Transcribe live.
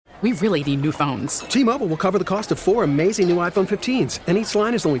We really need new phones. T-Mobile will cover the cost of 4 amazing new iPhone 15s, and each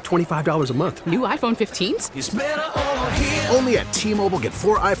line is only $25 a month. New iPhone 15s? It's better over here. Only at T-Mobile, get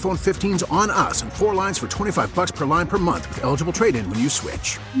 4 iPhone 15s on us and 4 lines for $25 per line per month with eligible trade-in when you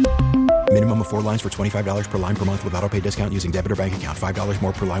switch. Minimum of 4 lines for $25 per line per month with autopay discount using debit or bank account. $5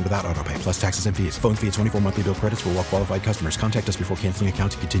 more per line without autopay, plus taxes and fees. Phone fee at 24 monthly bill credits for well-qualified customers. Contact us before canceling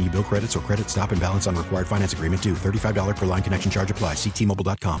account to continue bill credits or credit stop and balance on required finance agreement due. $35 per line connection charge applies. See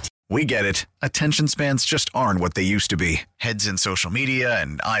T-Mobile.com. We get it. Attention spans just aren't what they used to be. Heads in social media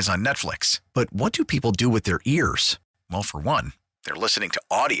and eyes on Netflix. But what do people do with their ears? Well, for one, they're listening to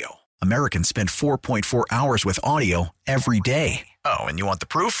audio. Americans spend 4.4 hours with audio every day. Oh, and you want the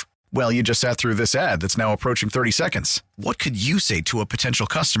proof? Well, you just sat through this ad that's now approaching 30 seconds. What could you say to a potential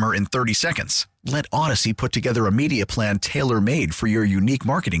customer in 30 seconds? Let Odyssey put together a media plan tailor-made for your unique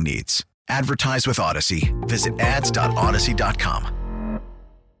marketing needs. Advertise with Odyssey. Visit ads.odyssey.com.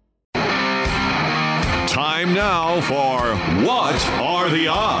 Time now for What Are the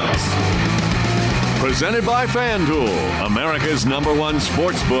Odds? Presented by FanDuel, America's #1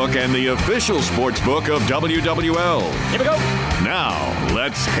 sportsbook and the official sportsbook of WWL. Here we go. Now,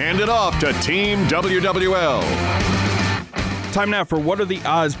 let's hand it off to Team WWL. Time now for What Are the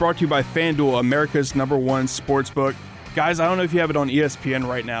Odds, brought to you by FanDuel, America's #1 sportsbook. Guys, I don't know if you have it on ESPN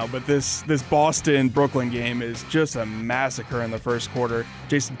right now, but this Boston-Brooklyn game is just a massacre in the first quarter.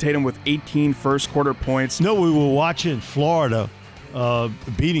 Jason Tatum with 18 first-quarter points. No, we were watching Florida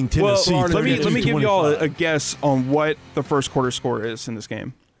beating Tennessee. Well, let me give you all a guess on what the first-quarter score is in this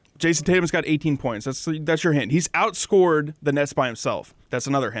game. Jason Tatum's got 18 points. That's your hint. He's outscored the Nets by himself. That's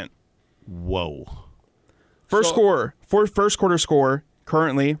another hint. Whoa. First quarter score,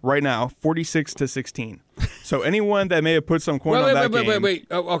 currently, right now, 46-16. So anyone that may have put some coin on that game. Wait.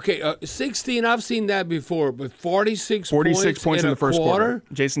 Okay, 16, I've seen that before, but 46 points in the first quarter.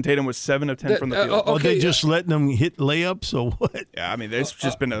 Jason Tatum was 7 of 10 from the field. Are they just letting them hit layups or what? Yeah, I mean, it's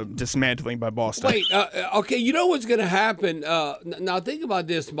just been a dismantling by Boston. Wait, okay, you know what's going to happen? Now think about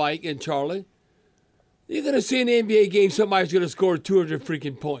this, Mike and Charlie. You're going to see an NBA game, somebody's going to score 200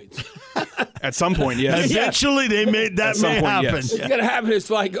 freaking points. At some point, yes. Eventually, they made that may happen. Yes. It's going to happen. It's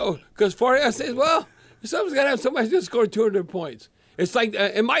like, because I said, well, somebody's going to score 200 points. It's like,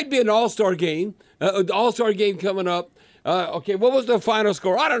 it might be an all-star game, the all-star game coming up. Okay, what was the final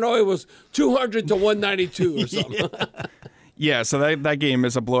score? I don't know. It was 200-192 or something. Yeah, so that game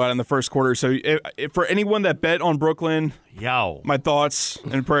is a blowout in the first quarter. So for anyone that bet on Brooklyn, my thoughts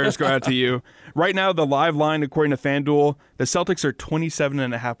and prayers go out to you. Right now, the live line, according to FanDuel, the Celtics are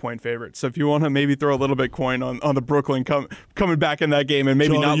 27.5-point favorites. So if you want to maybe throw a little bit coin on the Brooklyn coming back in that game and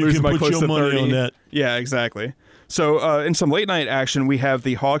maybe not losing by close to 30. On that. Yeah, exactly. So in some late night action, we have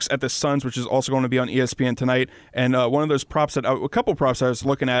the Hawks at the Suns, which is also going to be on ESPN tonight. And one of those props a couple props I was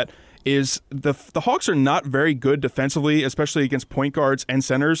looking at is the Hawks are not very good defensively, especially against point guards and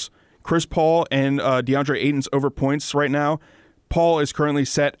centers. Chris Paul and DeAndre Ayton's over points right now. Paul is currently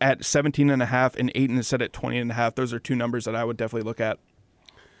set at 17.5, and Ayton is set at 20.5. Those are two numbers that I would definitely look at.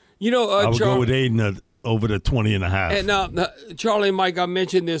 You know, I would go with Ayton over the 20.5. And Charlie and Mike, I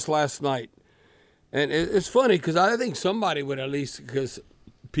mentioned this last night, and it's funny because I think somebody would at least, because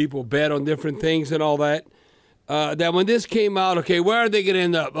people bet on different things and all that. That when this came out, okay, where are they going to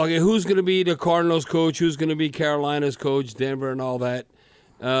end up? Okay, who's going to be the Cardinals coach? Who's going to be Carolina's coach? Denver and all that.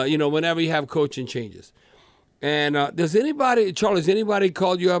 Whenever you have coaching changes. And has anybody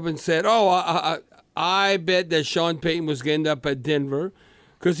called you up and said, I bet that Sean Payton was going to end up at Denver?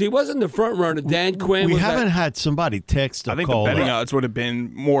 Because he wasn't the front runner. Dan Quinn We haven't had somebody text or call. I think the betting odds would have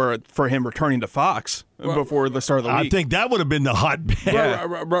been more for him returning to Fox before the start of the week. I think that would have been the hot bet.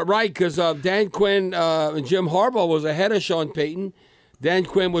 Yeah. Right, because Dan Quinn and Jim Harbaugh was ahead of Sean Payton. Dan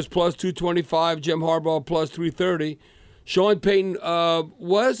Quinn was plus 225, Jim Harbaugh plus 330. Sean Payton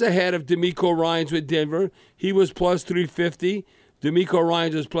was ahead of DeMeco Ryans with Denver. He was plus 350. DeMeco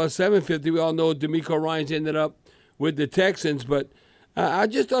Ryans was plus 750. We all know DeMeco Ryans ended up with the Texans, but I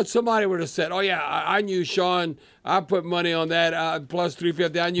just thought somebody would have said, I knew Sean. I put money on that, plus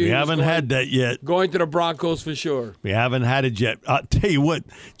 350. I knew we haven't had that yet. Going to the Broncos for sure. We haven't had it yet. I'll tell you what,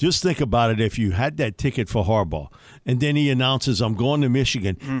 just think about it. If you had that ticket for Harbaugh, and then he announces, I'm going to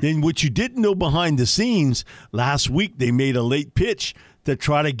Michigan, then what you didn't know behind the scenes, last week they made a late pitch to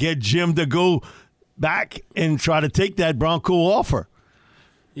try to get Jim to go back and try to take that Bronco offer.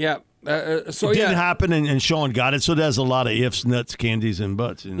 Yeah. It didn't happen, and Sean got it. So there's a lot of ifs, nuts, candies, and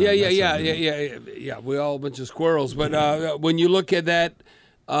buts. Yeah. We all a bunch of squirrels. But when you look at that,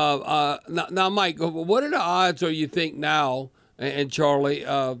 now, Mike, what are the odds? Or you think now, and Charlie?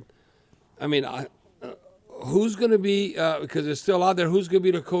 who's going to be, because it's still out there, who's going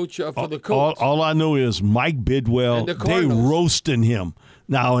to be the coach for the Colts? All I know is Mike Bidwell, they roasting him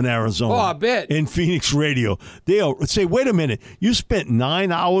now in Arizona. Oh, I bet. In Phoenix radio. They'll say, wait a minute, you spent 9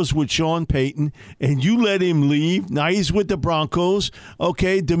 hours with Sean Payton and you let him leave. Now he's with the Broncos.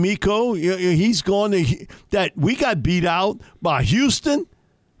 Okay, D'Amico, he's gone to that. We got beat out by Houston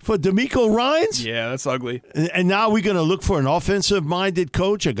for D'Amico Ryans? Yeah, that's ugly. And now we're going to look for an offensive-minded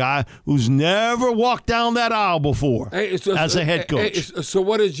coach, a guy who's never walked down that aisle before as a head coach. So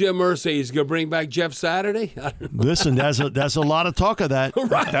what does Jim Murr say? He's going to bring back Jeff Saturday? Listen, there's a lot of talk of that.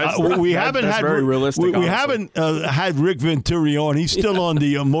 Right. We haven't had very realistic. We haven't had Rick Venturi on. He's still on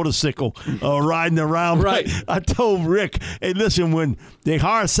the motorcycle riding around. Right. I told Rick, hey, listen, when they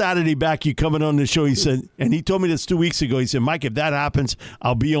hire Saturday back, you coming on the show, he said, and he told me this 2 weeks ago, he said, Mike, if that happens,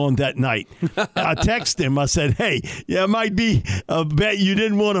 I'll be on that night. I texted him. I said, hey, yeah, it might be a bet you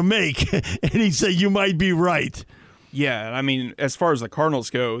didn't want to make. And he said, you might be right. Yeah, I mean, as far as the Cardinals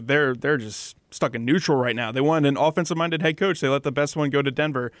go, they're just stuck in neutral right now. They wanted an offensive-minded head coach. They let the best one go to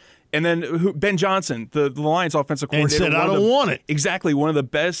Denver. And then Ben Johnson, the Lions offensive coordinator. And said, I don't want it. Exactly. One of the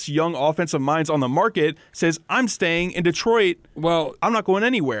best young offensive minds on the market says, I'm staying in Detroit. Well, I'm not going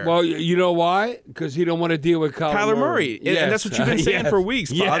anywhere. Well, you know why? Because he don't want to deal with Kyler Murray. Yes. And that's what you've been saying for weeks,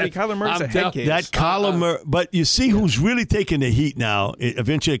 Bobby. Yes. Kyler Murray's a head case. That Kyler Murray. But you see who's really taking the heat now.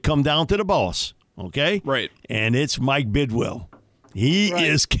 Eventually it come down to the boss. Okay? Right. And it's Mike Bidwell. He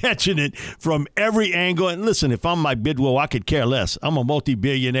is catching it from every angle. And listen, if I'm Mike Bidwell, I could care less. I'm a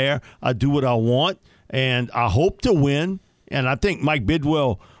multi-billionaire. I do what I want, and I hope to win. And I think Mike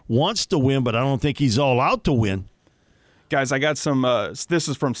Bidwell wants to win, but I don't think he's all out to win. Guys, I got some this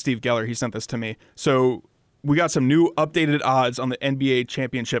is from Steve Geller. He sent this to me. So we got some new updated odds on the NBA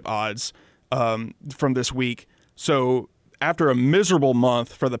championship odds from this week. So after a miserable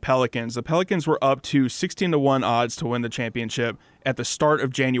month for the Pelicans were up to 16-1 odds to win the championship at the start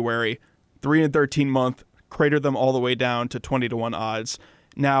of January. 3-13 month cratered them all the way down to 20-1 odds.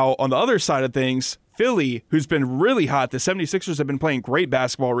 Now, on the other side of things, Philly, who's been really hot, the 76ers have been playing great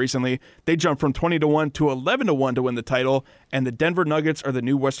basketball recently. They jumped from 20-1 to 11-1 to win the title, and the Denver Nuggets are the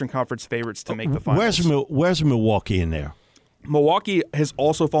new Western Conference favorites to make the finals. Where's Milwaukee in there? Milwaukee has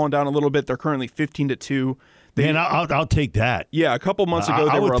also fallen down a little bit. They're currently 15-2. Man, I'll take that. Yeah, a couple months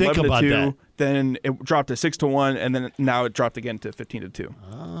ago they were 11-2. That. Then it dropped to 6-1, and then now it dropped again to 15-2.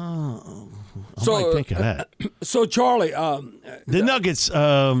 Oh, I might think of that. So Charlie, the Nuggets.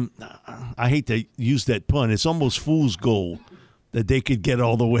 I hate to use that pun. It's almost fool's gold that they could get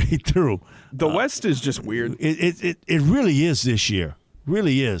all the way through. The West is just weird. It really is this year.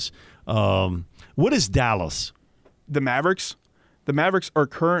 Really is. What is Dallas? The Mavericks. The Mavericks are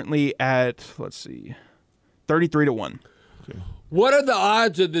currently at 33-1. Okay. What are the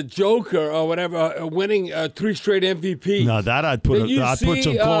odds of the Joker or whatever winning 3 straight MVPs? No, that I'd put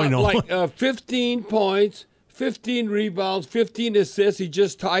some coin on. Like 15 points, 15 rebounds, 15 assists. He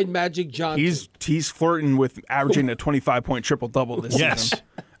just tied Magic Johnson. He's flirting with averaging a 25-point triple-double this season.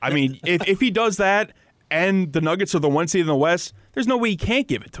 I mean, if he does that and the Nuggets are the 1 seed in the West, there's no way he can't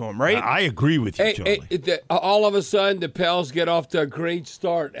give it to him, right? I agree with you, Charlie. All of a sudden, the Pels get off to a great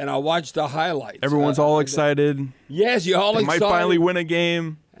start, and I watched the highlights. Everyone's all excited. Yes, you're all excited. Might finally win a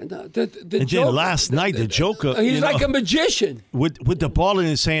game. And then last night, the Joker. He's like a magician. With the ball in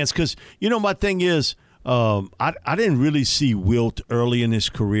his hands. Because, my thing is, I didn't really see Wilt early in his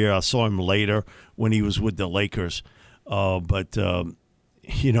career. I saw him later when he was with the Lakers. But and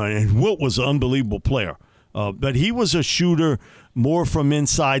Wilt was an unbelievable player. But he was a shooter more from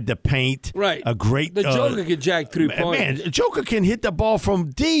inside the paint. Right. A great. The Joker can jack 3 points. Man, the Joker can hit the ball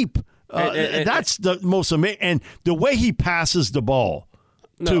from deep. That's the most amazing. And the way he passes the ball,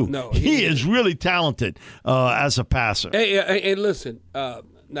 too. No, he is really talented as a passer. Hey, listen.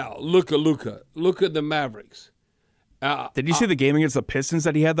 Now, look at the Mavericks. Did you see the game against the Pistons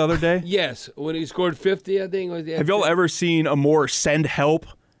that he had the other day? Yes, when he scored 50, I think. Have y'all ever seen a more send help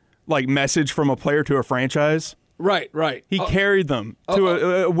message from a player to a franchise? Right. He carried them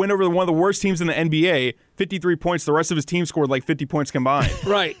to a win over one of the worst teams in the NBA, 53 points. The rest of his team scored 50 points combined.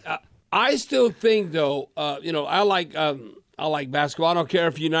 Right. I still think, though, I like basketball. I don't care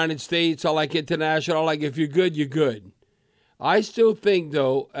if you're United States. I like international. I like if you're good, you're good. I still think,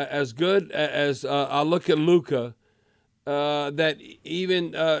 though, as good as I look at Luka, that even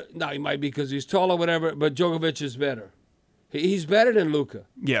now he might be because he's tall or whatever, but Djokovic is better. He's better than Luka.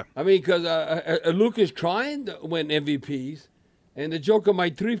 Yeah. I mean, because Luka's trying to win MVPs, and the Joker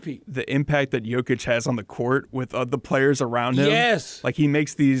might three-peat. The impact that Jokic has on the court with the players around him. Yes. He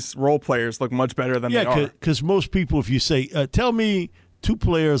makes these role players look much better than they are. Yeah, because most people, if you say, tell me two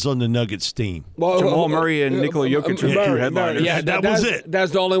players on the Nuggets team. Jamal Murray and Nikola Jokic are two headliners. Yeah, that was it.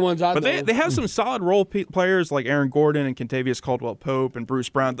 That's the only ones I know. But they have some solid role players like Aaron Gordon and Kentavious Caldwell-Pope and Bruce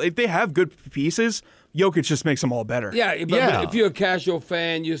Brown. They have good pieces. Jokic just makes them all better. Yeah, but if you're a casual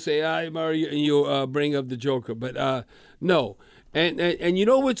fan, you say, Murray, and you bring up the Joker. But no. And you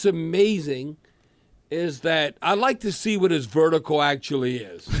know what's amazing is that I like to see what his vertical actually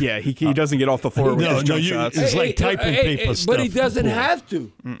is. Yeah, he doesn't get off the floor with his jump shots. It's like typing paper stuff. But he doesn't have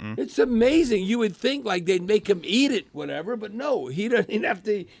to. It's amazing. You would think like they'd make him eat it, whatever, but no, he doesn't have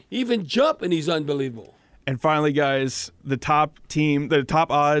to even jump, and he's unbelievable. And finally, guys, the top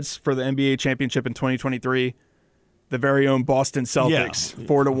odds for the NBA championship in 2023, the very own Boston Celtics,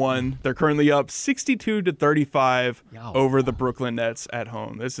 4-1. They're currently up 62-35 over the Brooklyn Nets at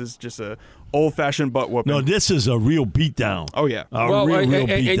home. This is just a old-fashioned butt whooping. No, this is a real beatdown. Oh, yeah. Real beatdown.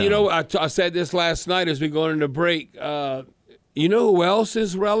 And you know, I said this last night as we go into break. You know who else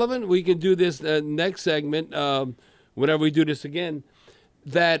is relevant? We can do this next segment, whenever we do this again,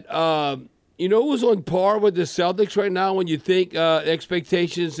 that you know who's on par with the Celtics right now when you think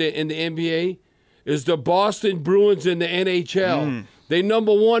expectations in the NBA? Is the Boston Bruins in the NHL. They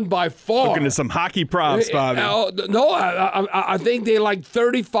number one by far. Looking at some hockey props, Bobby. No, I think they like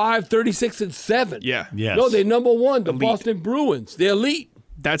 35, 36, and 7. Yeah. Yes. No, they number one, the Elite. Boston Bruins. They're elite.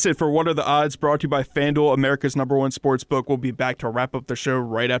 That's it for What Are the Odds, brought to you by FanDuel, America's #1 sports book. We'll be back to wrap up the show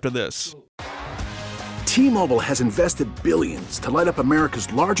right after this. T-Mobile has invested billions to light up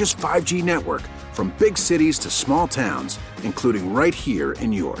America's largest 5G network, from big cities to small towns, including right here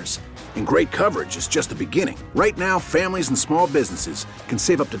in yours. And great coverage is just the beginning. Right now, families and small businesses can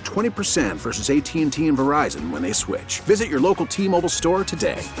save up to 20% versus AT&T and Verizon when they switch. Visit your local T-Mobile store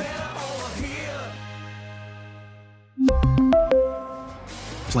today.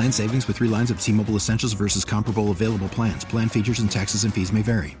 Plan savings with 3 lines of T-Mobile Essentials versus comparable available plans. Plan features and taxes and fees may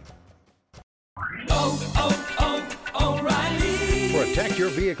vary. Protect your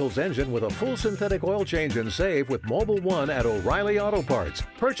vehicle's engine with a full synthetic oil change and save with Mobil 1 at O'Reilly Auto Parts.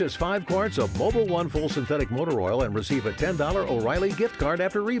 Purchase 5 quarts of Mobil 1 full synthetic motor oil and receive a $10 O'Reilly gift card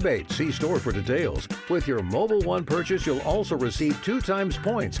after rebate. See store for details. With your Mobil 1 purchase, you'll also receive 2 times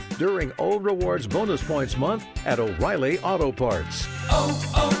points during O Rewards Bonus Points Month at O'Reilly Auto Parts.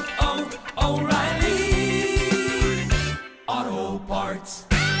 O'Reilly Auto Parts.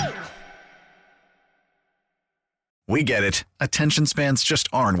 We get it. Attention spans just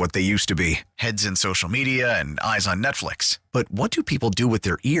aren't what they used to be. Heads in social media and eyes on Netflix. But what do people do with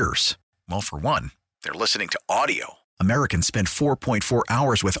their ears? Well, for one, they're listening to audio. Americans spend 4.4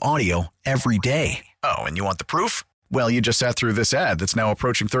 hours with audio every day. Oh, and you want the proof? Well, you just sat through this ad that's now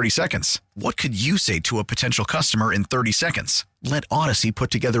approaching 30 seconds. What could you say to a potential customer in 30 seconds? Let Odyssey put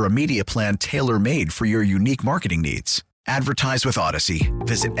together a media plan tailor-made for your unique marketing needs. Advertise with Odyssey.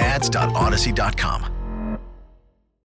 Visit ads.odyssey.com.